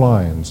those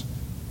lines.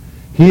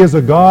 He is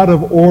a God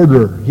of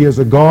order. He is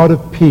a God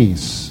of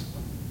peace.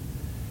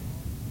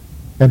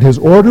 And His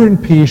order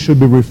and peace should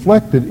be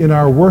reflected in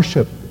our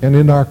worship and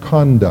in our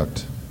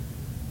conduct.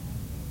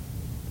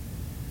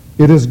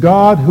 It is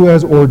God who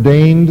has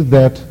ordained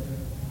that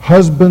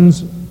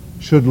husbands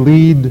should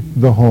lead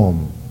the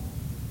home.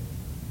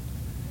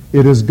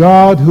 It is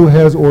God who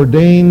has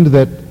ordained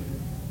that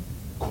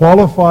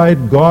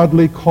qualified,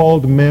 godly,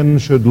 called men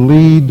should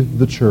lead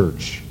the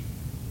church.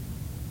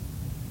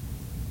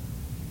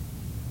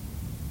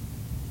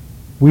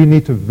 We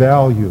need to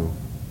value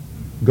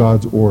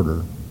God's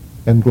order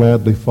and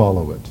gladly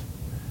follow it.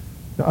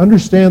 Now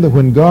understand that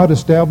when God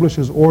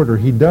establishes order,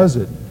 He does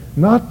it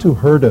not to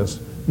hurt us,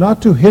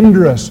 not to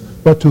hinder us,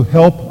 but to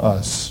help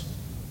us,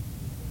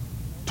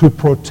 to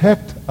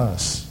protect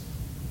us,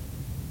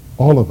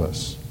 all of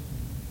us.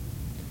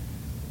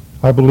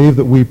 I believe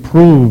that we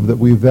prove that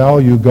we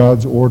value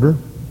God's order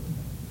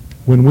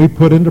when we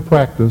put into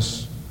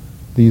practice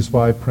these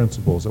 5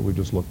 principles that we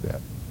just looked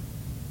at.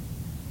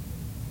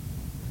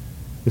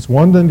 It's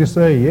one thing to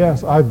say,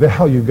 yes, I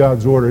value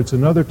God's order. It's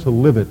another to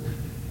live it.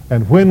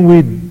 And when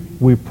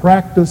we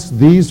practice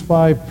these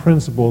 5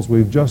 principles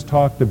we've just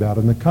talked about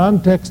in the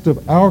context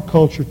of our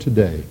culture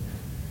today,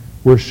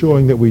 we're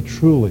showing that we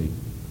truly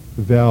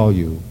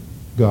value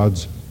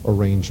God's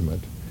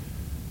arrangement.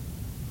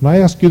 And I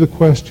ask you the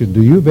question,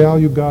 do you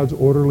value God's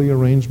orderly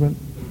arrangement?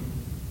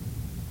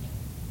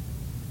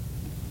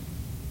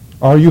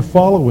 Are you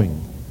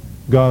following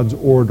God's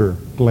order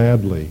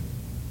gladly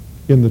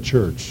in the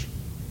church?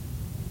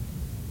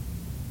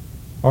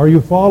 Are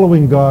you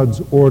following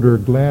God's order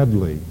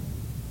gladly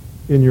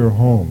in your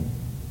home?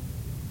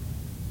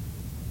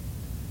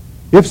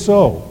 If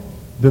so,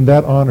 then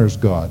that honors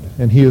God,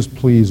 and He is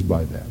pleased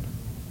by that.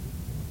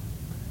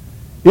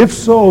 If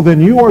so,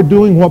 then you are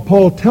doing what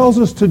Paul tells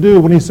us to do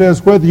when he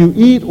says, whether you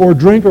eat or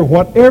drink or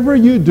whatever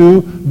you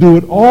do, do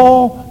it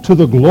all to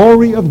the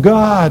glory of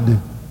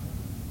God.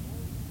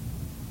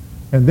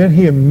 And then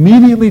he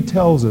immediately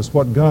tells us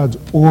what God's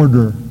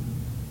order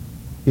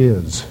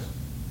is.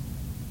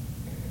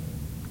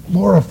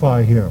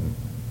 Glorify Him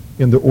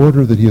in the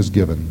order that He has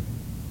given.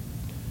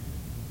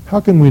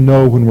 How can we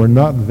know when we're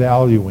not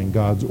valuing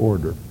God's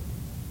order?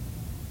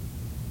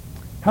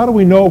 How do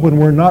we know when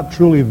we're not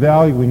truly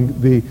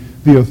valuing the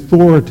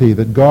authority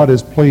that God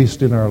has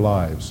placed in our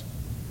lives?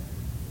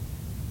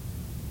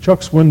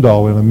 Chuck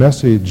Swindoll, in a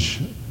message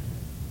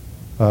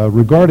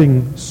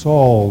regarding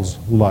Saul's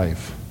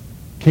life,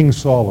 King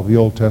Saul of the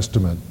Old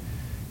Testament,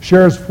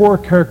 shares 4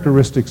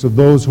 characteristics of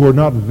those who are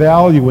not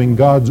valuing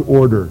God's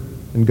order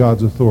and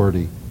God's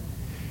authority.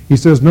 He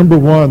says, number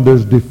 1,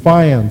 there's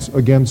defiance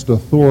against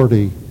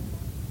authority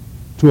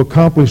to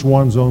accomplish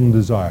one's own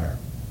desire.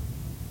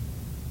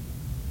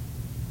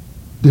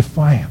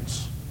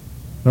 Defiance.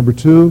 Number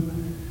 2,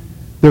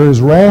 there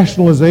is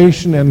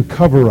rationalization and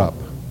cover-up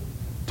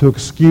to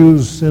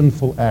excuse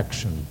sinful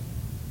action.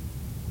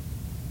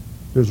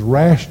 There's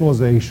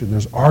rationalization,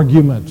 there's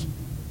argument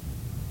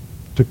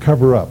to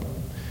cover up.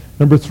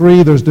 Number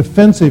 3, there's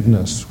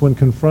defensiveness when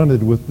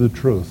confronted with the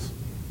truth.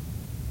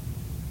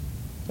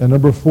 And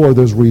number 4,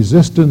 there's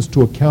resistance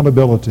to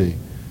accountability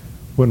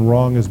when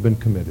wrong has been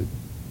committed.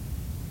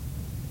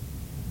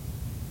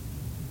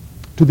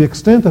 To the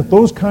extent that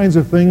those kinds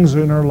of things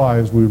are in our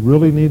lives, we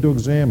really need to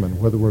examine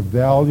whether we're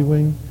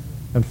valuing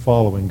and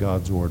following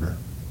God's order.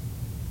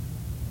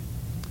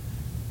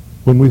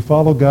 When we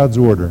follow God's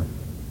order,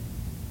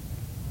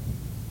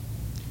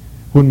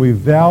 when we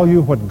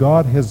value what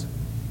God has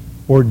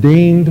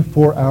ordained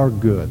for our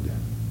good,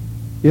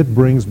 it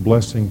brings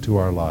blessing to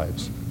our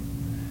lives.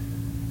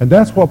 And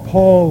that's what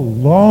Paul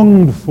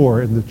longed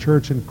for in the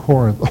church in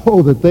Corinth.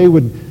 Oh, that they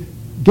would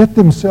get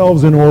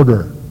themselves in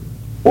order.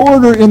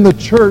 Order in the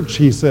church,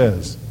 he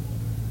says,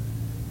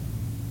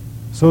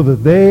 so that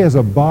they as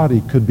a body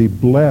could be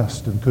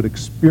blessed and could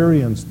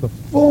experience the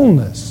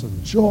fullness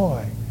of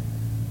joy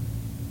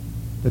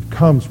that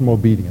comes from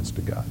obedience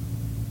to God.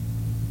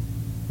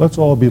 Let's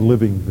all be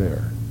living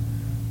there.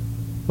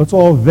 Let's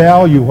all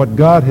value what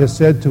God has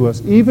said to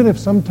us, even if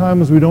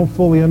sometimes we don't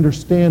fully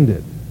understand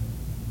it.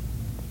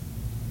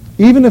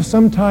 Even if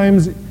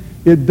sometimes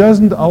it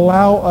doesn't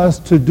allow us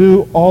to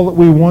do all that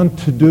we want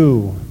to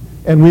do,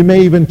 and we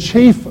may even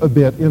chafe a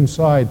bit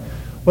inside,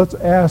 let's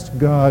ask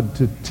God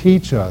to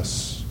teach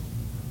us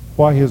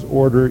why His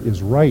order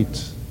is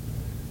right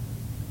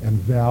and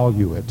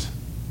value it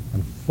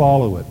and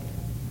follow it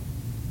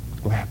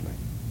gladly.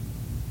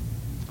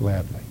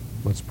 Gladly.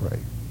 Let's pray.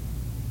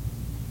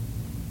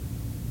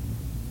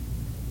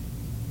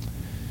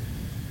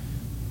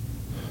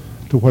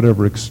 To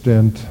whatever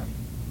extent,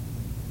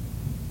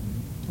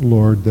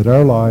 Lord, that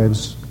our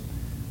lives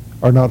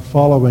are not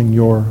following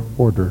your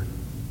order,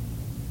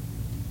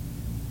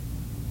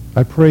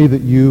 I pray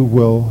that you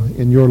will,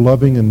 in your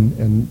loving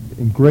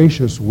and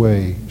gracious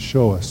way,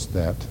 show us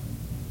that.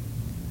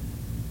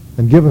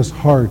 And give us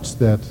hearts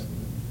that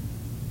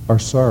are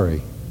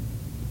sorry,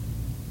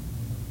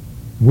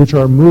 which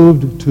are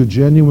moved to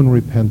genuine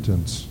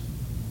repentance.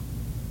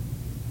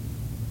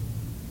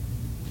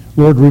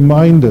 Lord,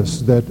 remind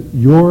us that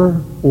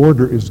your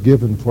order is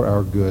given for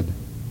our good.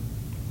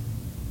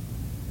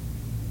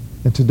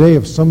 And today,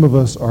 if some of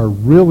us are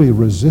really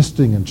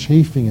resisting and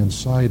chafing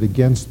inside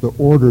against the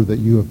order that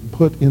you have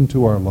put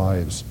into our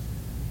lives,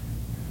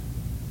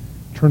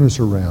 turn us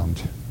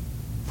around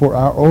for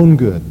our own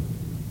good,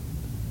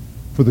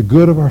 for the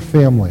good of our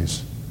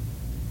families,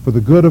 for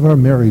the good of our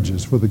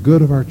marriages, for the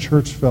good of our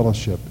church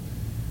fellowship,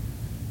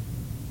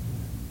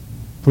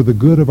 for the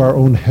good of our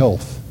own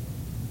health.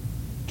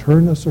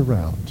 Turn us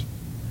around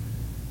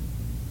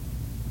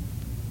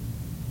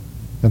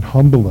and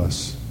humble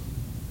us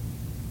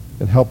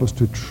and help us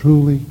to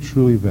truly,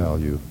 truly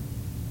value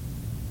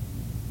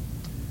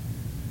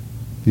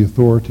the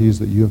authorities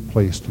that you have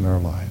placed in our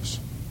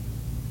lives.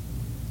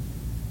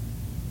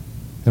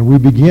 And we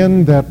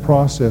begin that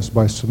process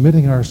by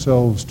submitting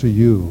ourselves to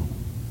you,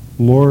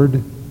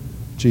 Lord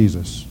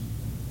Jesus,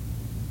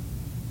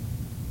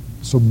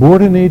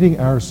 subordinating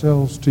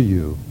ourselves to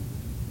you,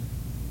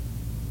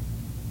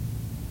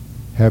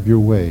 have your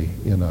way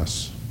in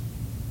us.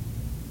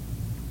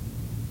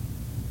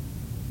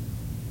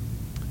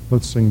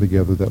 Let's sing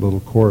together that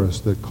little chorus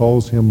that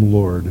calls him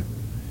Lord.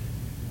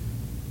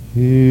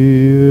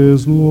 He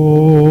is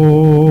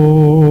Lord,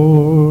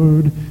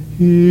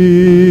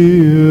 he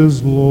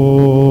is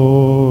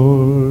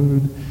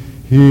Lord,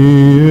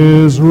 he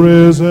is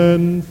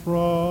risen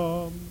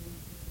from.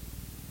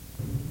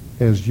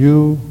 As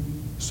you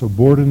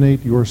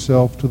subordinate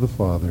yourself to the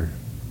Father,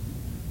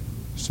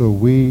 so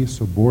we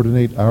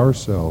subordinate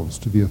ourselves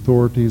to the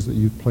authorities that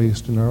you've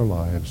placed in our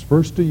lives,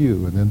 first to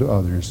you and then to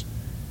others,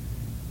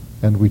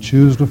 and we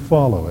choose to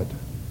follow it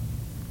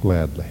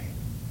gladly.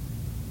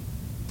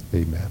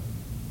 Amen.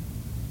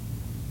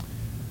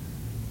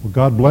 Well,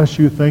 God bless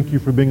you. Thank you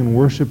for being in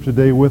worship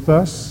today with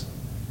us.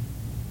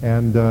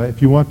 And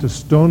if you want to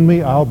stone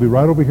me, I'll be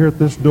right over here at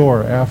this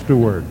door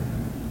afterward.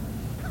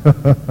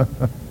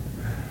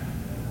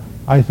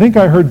 I think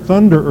I heard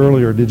thunder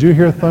earlier. Did you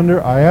hear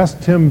thunder? I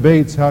asked Tim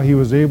Bates how he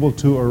was able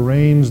to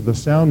arrange the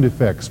sound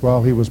effects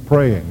while he was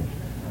praying.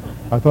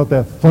 I thought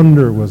that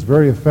thunder was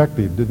very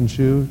effective, didn't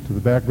you, to the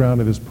background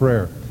of his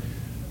prayer.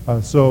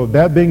 So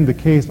that being the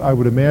case, I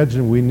would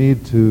imagine we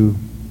need to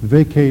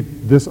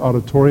vacate this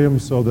auditorium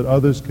so that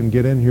others can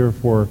get in here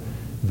for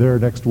their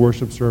next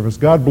worship service.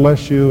 God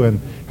bless you and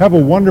have a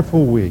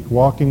wonderful week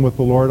walking with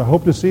the Lord. I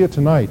hope to see you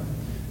tonight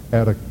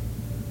at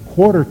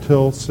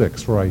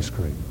 6:15 for ice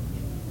cream.